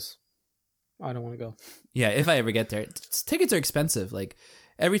how it goes. I don't want to go. Yeah, if I ever get there. Tickets are expensive. Like,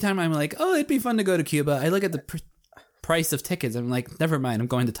 every time I'm like, oh, it'd be fun to go to Cuba, I look at the price of tickets. I'm like, never mind, I'm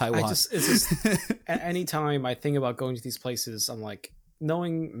going to Taiwan. It's just anytime I think about going to these places, I'm like,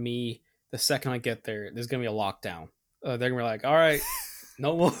 knowing me, the second I get there, there's going to be a lockdown. They're going to be like, all right,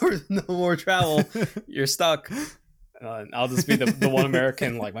 no more travel. You're stuck. I'll just be the one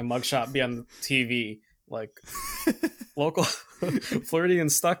American, like my mugshot be on TV, like local flirty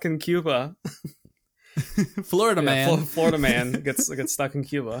and stuck in Cuba. Florida man. Florida man gets stuck in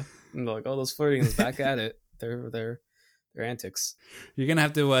Cuba. And they're like, oh, those Floridians back at it. Their antics. You're going to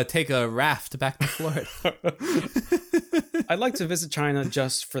have to take a raft back to Florida. I'd like to visit China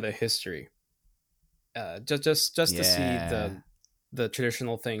just for the history. Just to see the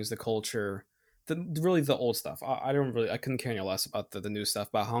traditional things, the culture, really the old stuff. I couldn't care any less about the new stuff.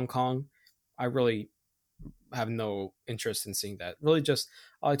 But Hong Kong, I really have no interest in seeing that. Really, just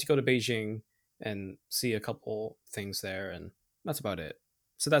I like to go to Beijing and see a couple things there, and that's about it.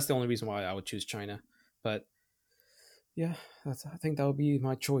 So that's the only reason why I would choose China. But yeah, I think that would be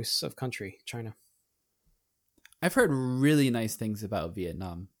my choice of country, China. I've heard really nice things about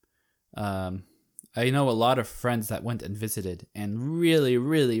Vietnam. I know a lot of friends that went and visited and really,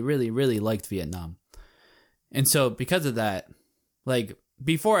 really, really, really liked Vietnam. And so because of that, like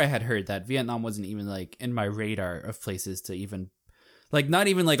before I had heard that, Vietnam wasn't even like in my radar of places to even, like not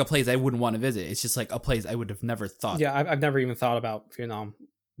even like a place I wouldn't want to visit. It's just like a place I would have never thought. Yeah, I've never even thought about Vietnam.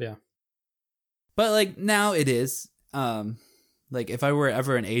 Yeah. But like now it is. Like if I were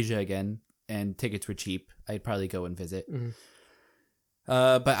ever in Asia again and tickets were cheap, I'd probably go and visit. Mm-hmm.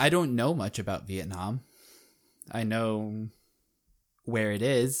 But I don't know much about Vietnam. I know where it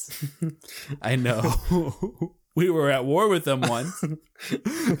is. I know we were at war with them once.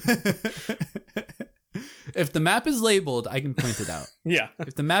 If the map is labeled, I can point it out. Yeah.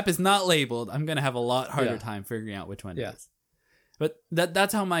 If the map is not labeled, I'm going to have a lot harder time figuring out which one it is. But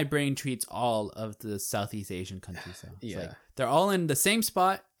that's how my brain treats all of the Southeast Asian countries. So it's like they're all in the same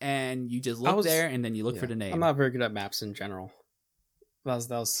spot, and you just look there, and then you look for the name. I'm not very good at maps in general. That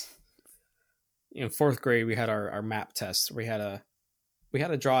was in fourth grade. We had our map test. We had to draw we had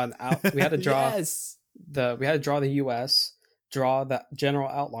to draw we had to draw the U.S., draw the general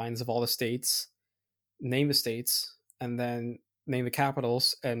outlines of all the states, name the states, and then name the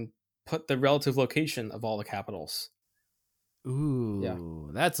capitals, and put the relative location of all the capitals.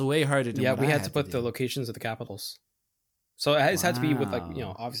 Ooh, that's way harder than we had to put the locations of the capitals. So it had to be with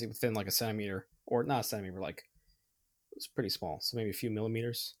obviously within like a centimeter, or not a centimeter, like it's pretty small, so maybe a few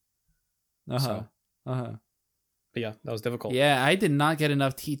millimeters. But yeah, that was difficult. Yeah, I did not get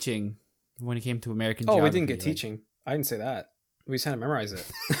enough teaching when it came to American geography. We didn't get teaching. I didn't say that. We just had to memorize it.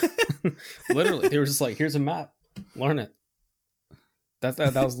 Literally, they were just like, "Here's a map, learn it."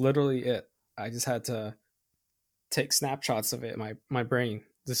 That was literally it. I just had to take snapshots of it in my brain,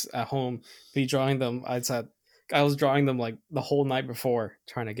 just at home, be drawing them. I was drawing them like the whole night before,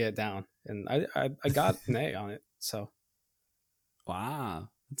 trying to get it down, and I got an A on it. So, wow,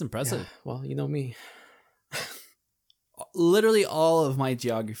 that's impressive. Yeah, well, you know me. Literally all of my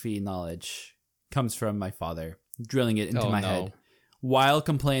geography knowledge comes from my father drilling it into my head while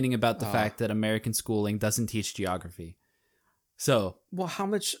complaining about the fact that American schooling doesn't teach geography. So, well, how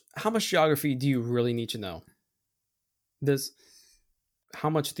much geography do you really need to know? How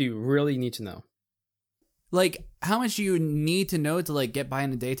much do you really need to know? Like, how much do you need to know to like get by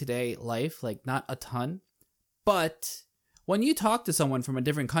in a day-to-day life? Like, not a ton. But when you talk to someone from a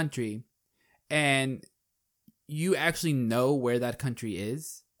different country and you actually know where that country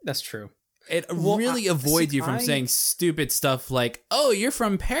is, that's true. It really avoids you from saying stupid stuff like, "Oh, you're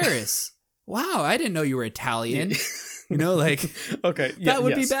from Paris. Wow, I didn't know you were Italian." You know, like, okay, that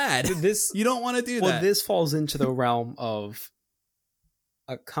would be bad. You don't want to do that. Well, this falls into the realm of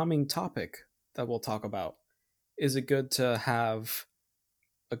a coming topic that we'll talk about. Is it good to have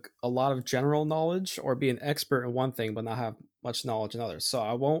a lot of general knowledge, or be an expert in one thing but not have much knowledge in others? So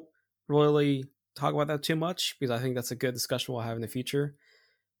I won't really talk about that too much, because I think that's a good discussion we'll have in the future.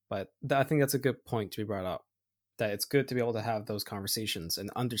 But I think that's a good point to be brought up, that it's good to be able to have those conversations and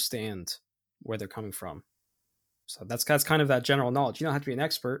understand where they're coming from. So that's kind of that general knowledge. You don't have to be an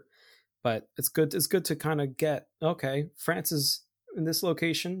expert, but it's good to kind of get, okay, France is in this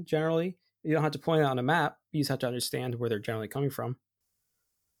location generally. You don't have to point it on a map. You just have to understand where they're generally coming from.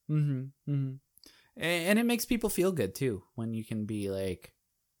 Mm-hmm. Mm-hmm. And it makes people feel good too when you can be like,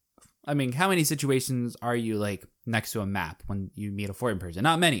 I mean, how many situations are you like next to a map when you meet a foreign person?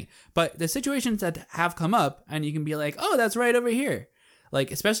 Not many, but the situations that have come up and you can be like, oh, that's right over here.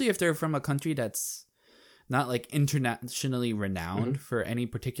 Like, especially if they're from a country that's not like internationally renowned for any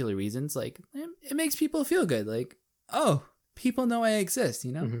particular reasons, like it makes people feel good. Like, oh, people know I exist,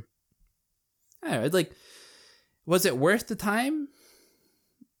 you know? Mm-hmm. I don't know. It's like, was it worth the time?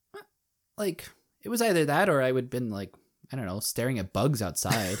 Like, it was either that or I would have been like, I don't know, staring at bugs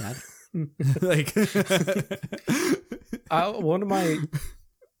outside. Like,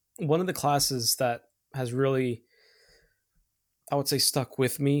 one of the classes that has really, I would say, stuck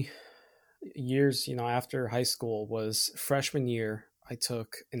with me years, after high school was freshman year. I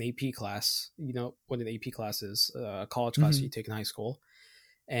took an AP class. You know what an AP class is? A college class you take in high school,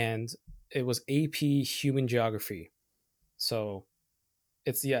 and it was AP Human Geography. So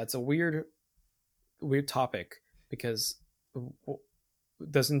it's a weird topic, because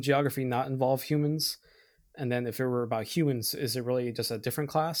doesn't geography not involve humans? And then if it were about humans, is it really just a different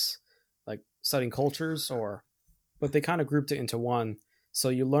class, like studying cultures? But they kind of grouped it into one. So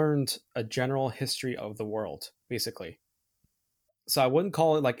you learned a general history of the world, basically. So I wouldn't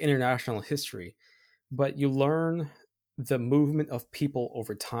call it like international history, but you learn the movement of people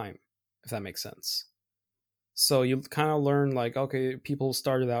over time, if that makes sense. So you kind of learn like, okay, people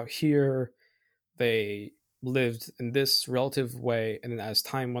started out here, they lived in this relative way, and then as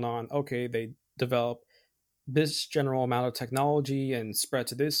time went on, okay, they developed this general amount of technology and spread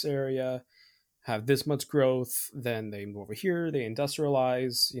to this area, have this much growth, then they move over here, they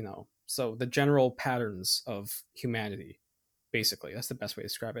industrialize, so the general patterns of humanity, basically. That's the best way to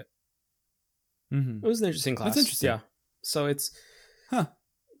describe it. It was an interesting class. That's interesting. Yeah. So it's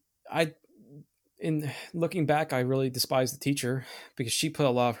in looking back, I really despise the teacher, because she put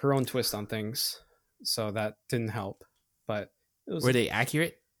a lot of her own twist on things, so that didn't help. But were they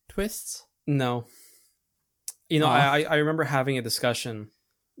accurate twists? No. I remember having a discussion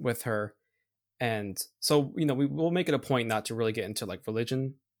with her, and so we'll make it a point not to really get into like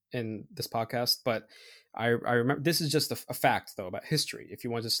religion in this podcast, but I remember, this is just a fact though about history. If you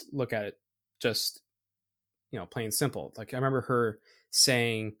want to just look at it just plain and simple. Like I remember her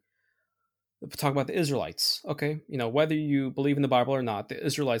saying, talk about the Israelites. Okay, whether you believe in the Bible or not, the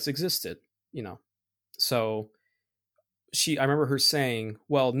Israelites existed. So I remember her saying,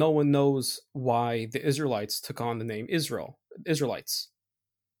 well, no one knows why the Israelites took on the name Israelites.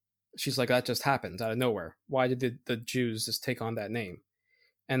 She's like, that just happened out of nowhere. Why did the Jews just take on that name?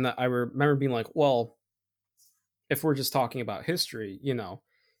 And I remember being like, well, if we're just talking about history,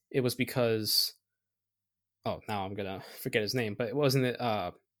 it was because, oh, now I'm going to forget his name, but it wasn't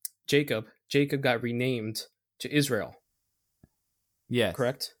Jacob. Jacob got renamed to Israel. Yes.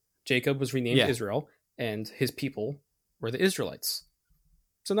 Correct? Jacob was renamed Israel, and his people were the Israelites.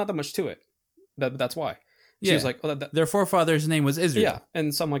 So not that much to it. That's why. She was like, oh, their forefather's name was Israel. Yeah,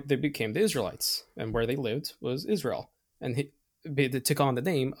 and so I'm like, they became the Israelites, and where they lived was Israel. And they took on the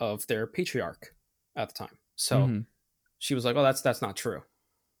name of their patriarch at the time. So she was like, oh, that's not true.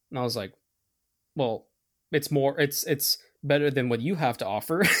 And I was like, well, it's better than what you have to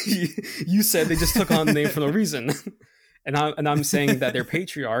offer. You said they just took on the name for no reason. And I'm saying that their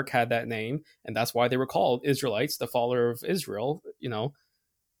patriarch had that name, and that's why they were called Israelites, the follower of Israel,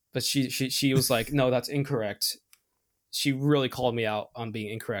 But she was like, no, that's incorrect. She really called me out on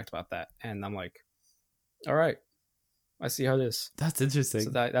being incorrect about that. And I'm like, all right, I see how it is. That's interesting. So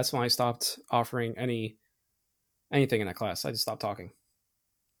that's when I stopped offering anything in that class. I just stopped talking.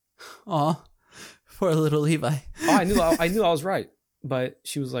 Aw, poor little Levi. Oh, I knew I was right. But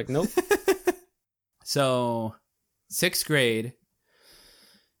she was like, nope. So 6th grade,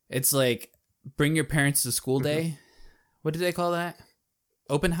 it's like bring your parents to school day. What do they call that?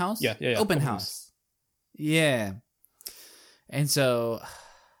 Open house? Yeah. Open house. Yeah. And so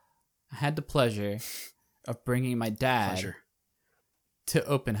I had the pleasure of bringing my dad to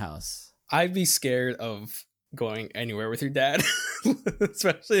open house. I'd be scared of going anywhere with your dad,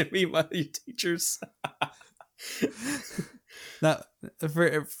 especially if we met your teachers. Now,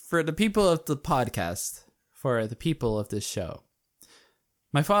 for the people of the podcast, for the people of this show,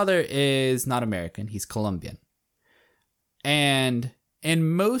 my father is not American. He's Colombian. And in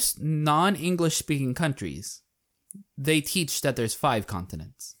most non-English speaking countries, they teach that there's 5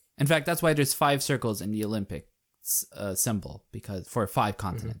 continents. In fact, that's why there's 5 circles in the Olympic symbol, because for 5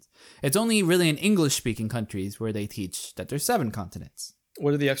 continents. It's only really in English speaking countries where they teach that there's 7 continents.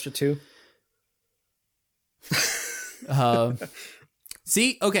 What are the extra 2?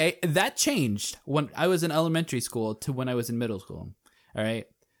 See, okay, that changed when I was in elementary school to when I was in middle school. All right,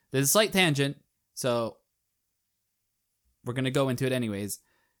 there's a slight tangent, so we're gonna go into it anyways.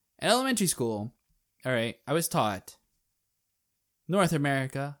 In elementary school, all right, I was taught North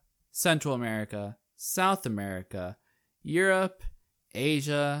America, Central America, South America, Europe,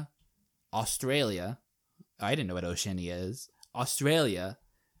 Asia, Australia. I didn't know what Oceania is. Australia,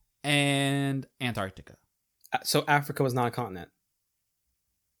 and Antarctica. So Africa was not a continent.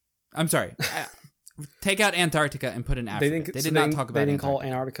 I'm sorry. Take out Antarctica and put in Africa. They did not talk about They didn't Antarctica. call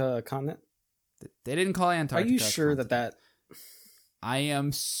Antarctica a continent? They didn't call Antarctica. Are you sure that... I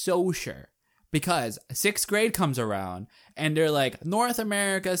am so sure. Because 6th grade comes around and they're like, North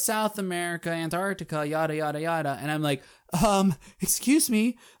America, South America, Antarctica, yada, yada, yada. And I'm like, excuse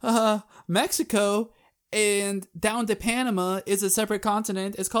me, Mexico and down to Panama is a separate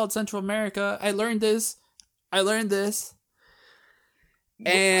continent. It's called Central America. I learned this.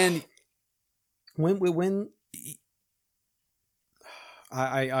 And when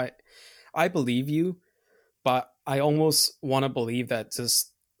I believe you, but I almost want to believe that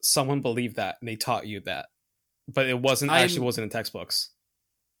just someone believed that and they taught you that, but it wasn't in textbooks.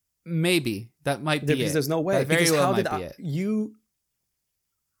 Maybe that might be because it. there's no way. That very because well how might did be it. You,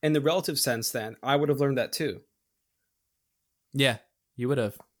 in the relative sense, then I would have learned that too. Yeah, you would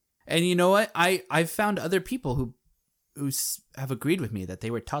have. And you know what? I've found other people who have agreed with me that they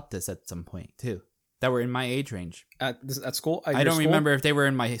were taught this at some point too, that were in my age range. At school? I don't remember if they were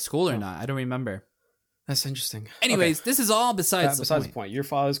in my school or not. I don't remember. That's interesting. Anyways, this is all besides the point. Your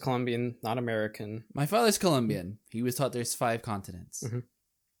father's Colombian, not American. My father's Colombian. He was taught there's 5 continents. Mm-hmm.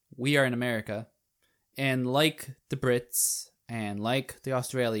 We are in America. And like the Brits and like the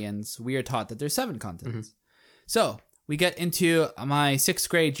Australians, we are taught that there's 7 continents. Mm-hmm. So we get into my 6th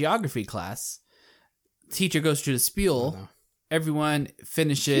grade geography class. Teacher goes through the spiel. Oh, no. Everyone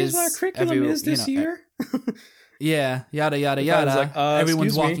finishes. Here's what our curriculum is this year. Yeah, yada, yada, yada. Like,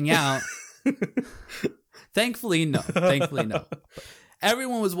 everyone's walking out. Thankfully, no.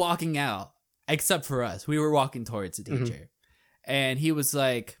 Everyone was walking out except for us. We were walking towards the teacher. Mm-hmm. And he was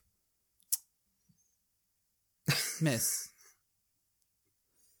like, Miss,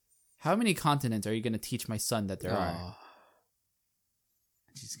 how many continents are you going to teach my son that there are?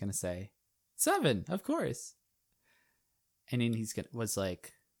 She's going to say, 7, of course. And then was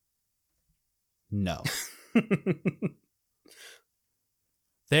like, no.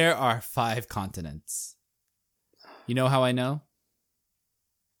 There are 5 continents. You know how I know?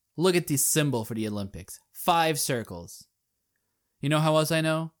 Look at the symbol for the Olympics. 5 circles. You know how else I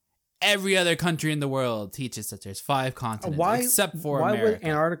know? Every other country in the world teaches that there's 5 continents, except for America. Why would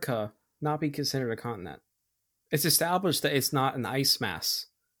Antarctica not be considered a continent? It's established that it's not an ice mass.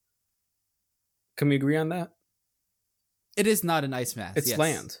 Can we agree on that? It is not an ice mass. It's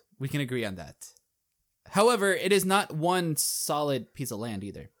land. We can agree on that. However, it is not one solid piece of land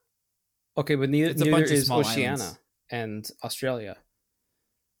either. Okay, but neither is Oceania islands. And Australia.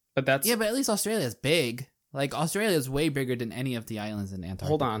 But that's... Yeah, but at least Australia is big. Like, Australia is way bigger than any of the islands in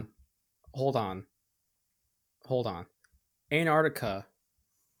Antarctica. Hold on. Antarctica.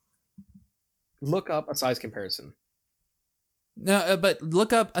 Look up a size comparison. No, but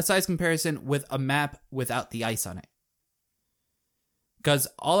look up a size comparison with a map without the ice on it. Because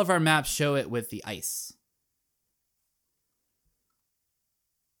all of our maps show it with the ice.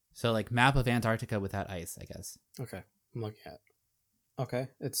 So, like, map of Antarctica without ice, I guess. Okay, I'm looking at it. Okay,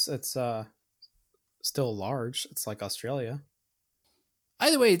 it's still large. It's like Australia.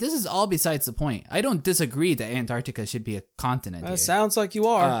 Either way, this is all besides the point. I don't disagree that Antarctica should be a continent. It sounds like you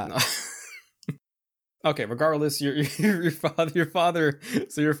are. Okay, regardless, your father.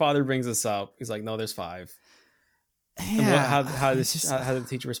 So your father brings this up. He's like, "No, there's 5." Yeah. How did the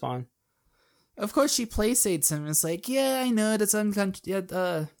teacher respond? Of course, she playsates him. It's like, yeah, I know that some countries.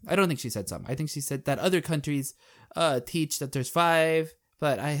 Yeah, I don't think she said some. I think she said that other countries teach that there's 5,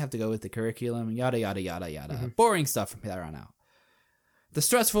 but I have to go with the curriculum. Yada yada yada yada. Mm-hmm. Boring stuff from there on out. The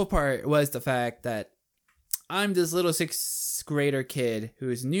stressful part was the fact that I'm this little 6th grader kid who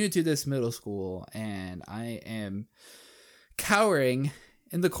is new to this middle school, and I am cowering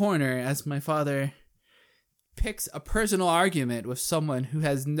in the corner as my father picks a personal argument with someone who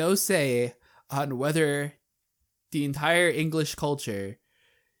has no say on whether the entire English culture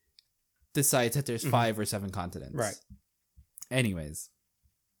decides that there's 5 or 7 continents. Right. Anyways.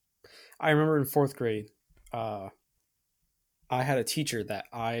 I remember in 4th grade, I had a teacher that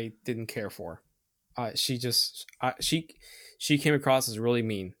I didn't care for. She came across as really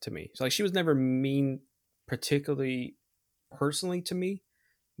mean to me. So, like, she was never mean particularly personally to me,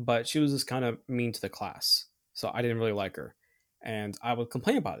 but she was just kind of mean to the class. So I didn't really like her. And I would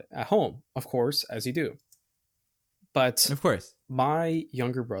complain about it at home, of course, as you do. But of course, my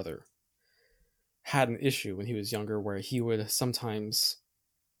younger brother had an issue when he was younger where he would sometimes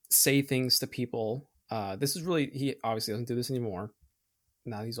say things to people. He obviously doesn't do this anymore.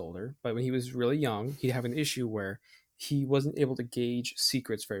 Now he's older. But when he was really young, he'd have an issue where he wasn't able to gauge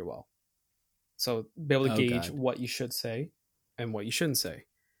secrets very well. So be able to gauge what you should say and what you shouldn't say.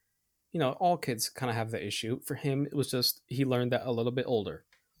 You know, all kids kind of have that issue. For him, it was just, he learned that a little bit older.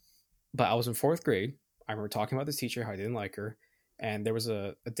 But I was in 4th grade. I remember talking about this teacher, how I didn't like her. And there was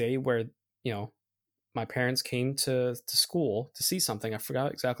a day where, you know, my parents came to school to see something. I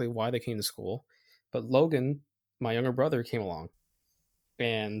forgot exactly why they came to school. But Logan, my younger brother, came along.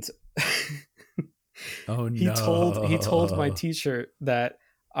 And oh, no. he told my teacher that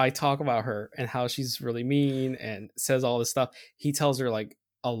I talk about her and how she's really mean and says all this stuff. He tells her, like,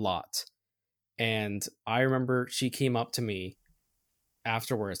 a lot. And I remember she came up to me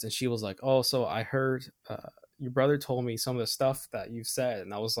afterwards and she was like, "Oh, so I heard your brother told me some of the stuff that you said."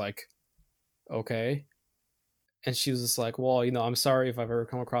 And I was like, "Okay." And she was just like, "Well, you know, I'm sorry if I've ever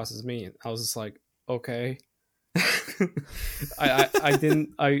come across as mean." I was just like, "Okay."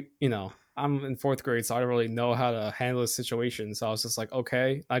 You know, I'm in 4th grade, so I don't really know how to handle a situation. So I was just like,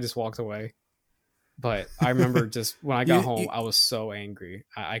 "Okay." I just walked away. But I remember just when I got home, I was so angry.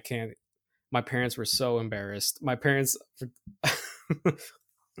 I can't. My parents were so embarrassed. My parents,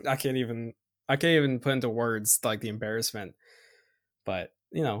 I can't even put into words like the embarrassment. But,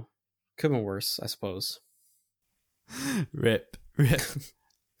 you know, could have been worse, I suppose. Rip.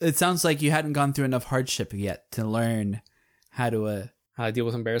 It sounds like you hadn't gone through enough hardship yet to learn how to deal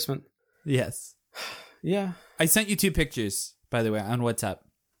with embarrassment. Yes. Yeah. I sent you 2 pictures, by the way, on WhatsApp.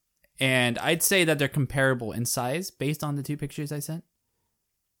 And I'd say that they're comparable in size based on the 2 pictures I sent.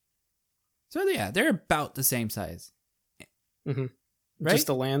 So yeah, they're about the same size. Mm-hmm. Right? Just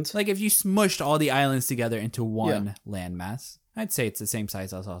the land? Like if you smushed all the islands together into one landmass, I'd say it's the same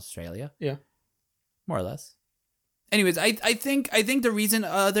size as Australia. Yeah. More or less. Anyways, I think the reason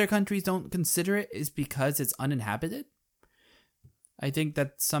other countries don't consider it is because it's uninhabited. I think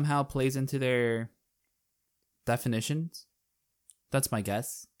that somehow plays into their definitions. That's my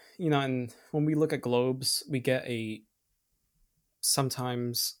guess. You know, and when we look at globes, we get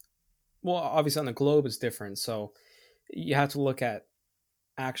sometimes, well, obviously on the globe it's different. So you have to look at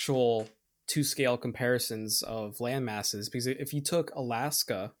actual two scale comparisons of land masses, because if you took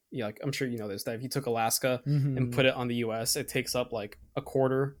Alaska, like I'm sure you know this, that if you took Alaska and put it on the US, it takes up like a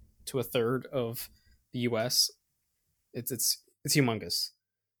quarter to a third of the US. It's humongous.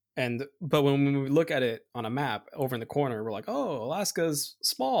 But when we look at it on a map over in the corner, we're like, oh, Alaska's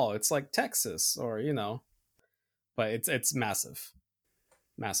small, it's like Texas, or but it's massive.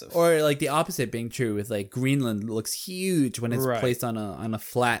 Or like the opposite being true with like Greenland looks huge when it's placed on a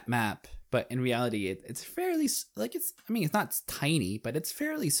flat map, but in reality it's fairly like it's not tiny, but it's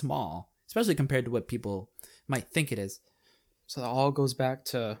fairly small, especially compared to what people might think it is. So that all goes back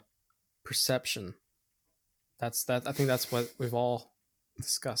to perception. I think that's what we've all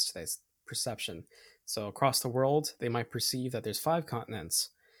discussed today, is perception. So across the world, they might perceive that there's 5 continents.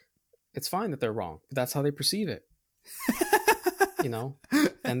 It's fine that they're wrong, but that's how they perceive it.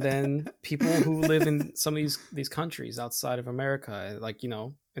 And then people who live in some of these countries outside of America, like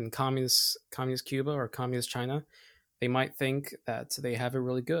in communist Cuba or communist China, they might think that they have it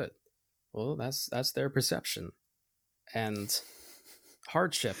really good. Well, that's their perception. And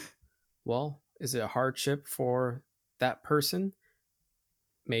hardship, well, is it a hardship for that person?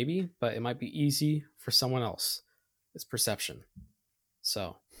 Maybe, but it might be easy for someone else. It's perception.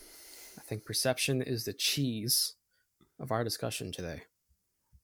 So I think perception is the cheese of our discussion today.